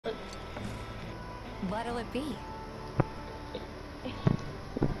What'll it be?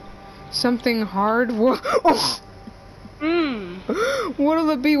 Something hard? What? Oh. What'll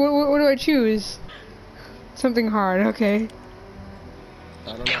it be? What do I choose? Something hard, okay.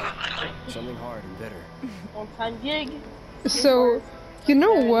 I don't know. Something hard and bitter. One-time gig. So, you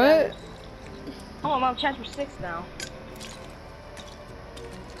know what? Oh, I'm on chapter 6 now.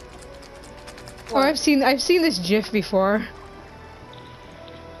 Oh, I've seen this GIF before.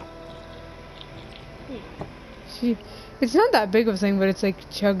 It's not that big of a thing, but it's like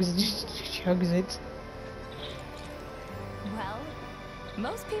chugs it. Well,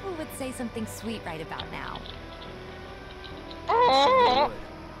 most people would say something sweet right about now.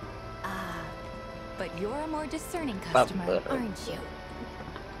 But you're a more discerning customer, aren't you?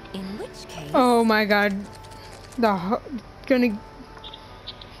 In which case... Oh my god.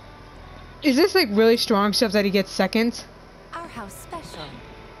 Is this like really strong stuff that he gets second? Our house special.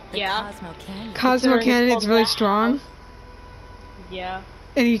 Yeah. Cosmo Cannon is really strong. Yeah.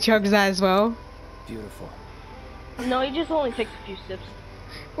 And he chugs that as well. Beautiful. No, he just only takes a few sips.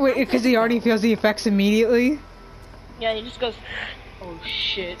 Wait, because he already feels the effects immediately? Yeah, he just goes, oh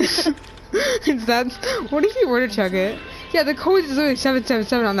shit. Is that... What if you were to chug it? Yeah, the code is literally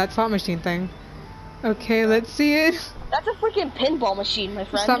 777 on that slot machine thing. Okay, let's see it. That's a freaking pinball machine, my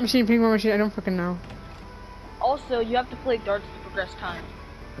friend. Slot machine, pinball machine, I don't fucking know. Also, you have to play darts to progress time.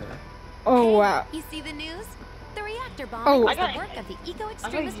 Oh, hey, wow. You see the news? The reactor bomb Oh. is the work of the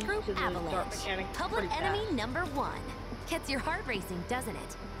eco-extremist group Avalanche. Public enemy #1. Gets your heart racing, doesn't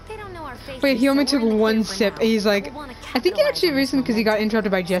it? They don't know our faces. Wait, he only so took one sip, and he's like... I think he actually recently because he got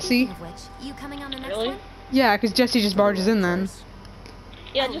interrupted by Jesse. You coming on the next Really? one? Yeah, because Jesse just barges in then.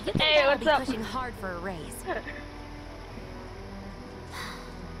 Yeah, just, hey, what's up? Pushing hard for a raise.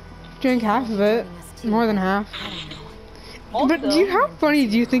 Drink half of it. More than half. Also, But how funny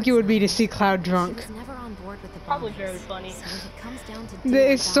do you think it would be to see Cloud drunk? Probably very funny.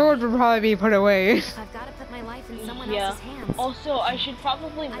 His sword would probably be put away. Yeah. Also, I should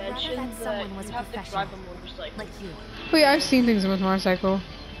probably mention that you have to drive a motorcycle. Wait, I've seen things with motorcycle.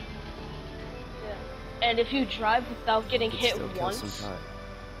 Yeah. And if you drive without getting hit once,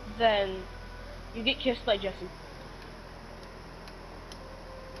 then you get kissed by Jesse.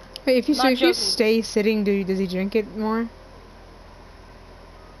 Wait, if you stay sitting, does he drink it more?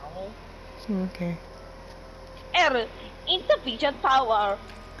 No. Okay. Insufficient power.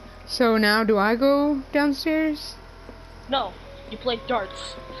 So now, do I go downstairs? No, you play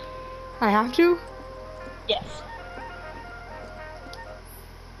darts. I have to? Yes.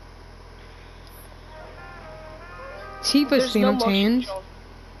 Cheapest theme obtained.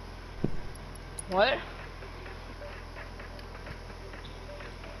 What?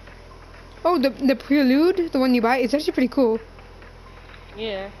 Oh, the prelude, the one you buy, it's actually pretty cool.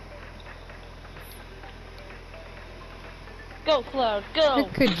 Yeah. Go, Cloud, go! I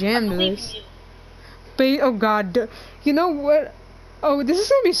could jam to this. But, oh god, you know what? Oh, this is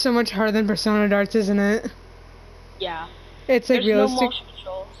gonna be so much harder than Persona Darts, isn't it? Yeah. It's like There's realistic. no motion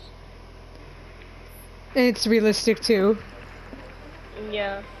controls. And it's realistic too.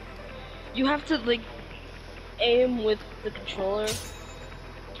 Yeah. You have to, like, aim with the controller.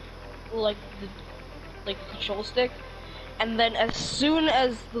 Like the control stick. And then as soon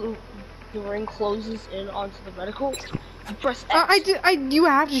as the ring closes in onto the reticle, you press X. You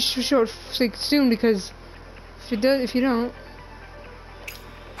have to show it like soon because if you don't.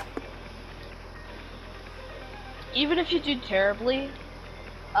 Even if you do terribly, you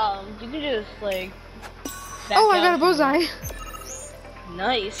can just like. Oh, I got a bullseye.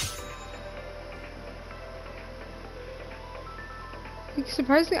 Nice.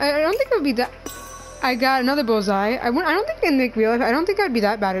 Surprisingly, I don't think it would be that. I got another bullseye. I don't think in real life. I don't think I'd be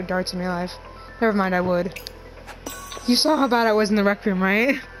that bad at darts in real life. Never mind, I would. You saw how bad I was in the rec room,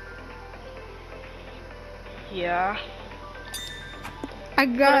 right? Yeah. I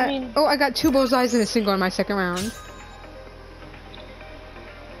got 2 bullseyes and a single in my second round.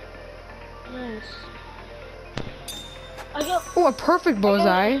 Nice. Oh, a perfect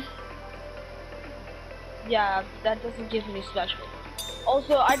bullseye. Yeah, that doesn't give me special.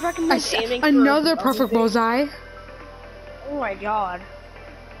 Also, I'd recommend aiming for another perfect bullseye. Oh my god.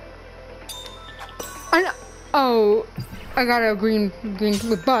 Oh, I got a green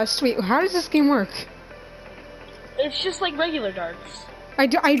with bust. Wait, how does this game work? It's just like regular darts.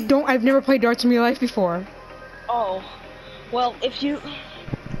 I've never played darts in real life before. Oh, well, if you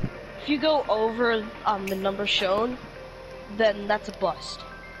go over the number shown, then that's a bust.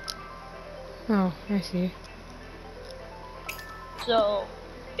 Oh, I see. So,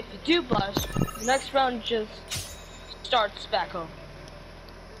 if you do bust, the next round just starts back home.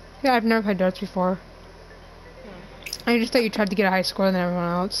 Yeah, I've never played darts before. I just thought you tried to get a high score than everyone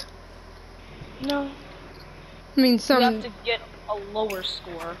else. No. I mean, You some. have to get a lower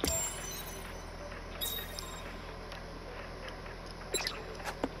score.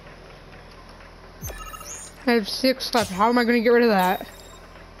 I have 6 left. How am I gonna get rid of that?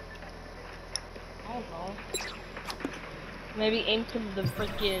 I don't know. Maybe aim for the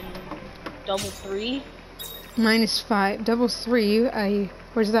freaking double 3. -5. Double 3.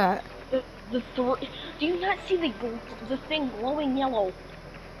 Where's that? The 3. Do you not see the thing glowing yellow?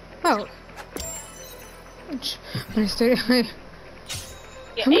 Oh. Yeah,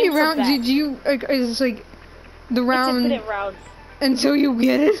 How many aim for rounds that. did you? Like, is like the It's round infinite rounds. until you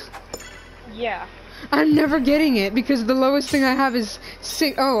get it? Yeah. I'm never getting it because the lowest thing I have is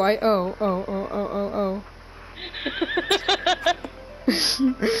 6. Oh. Just,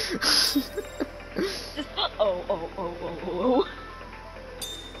 oh.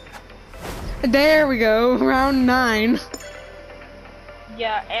 There we go. Round 9.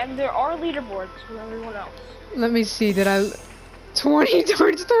 Yeah, and there are leaderboards for everyone else. Let me see. Did I? 20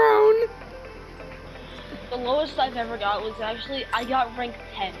 darts thrown. The lowest I've ever got was actually, I got rank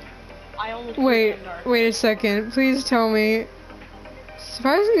 10. I only threw Wait. 10 darts. Wait a second. Please tell me.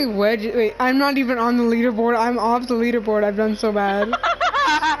 Surprisingly, Wedge. Wait. I'm not even on the leaderboard. I'm off the leaderboard. I've done so bad.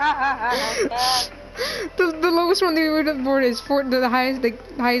 The lowest one on the leaderboard is the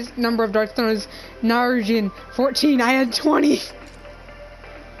highest number of darts thrown is Narjin 14. I had 20.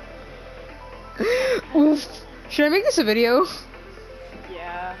 Oof. Should I make this a video?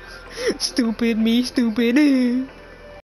 Yeah. Stupid me, stupid.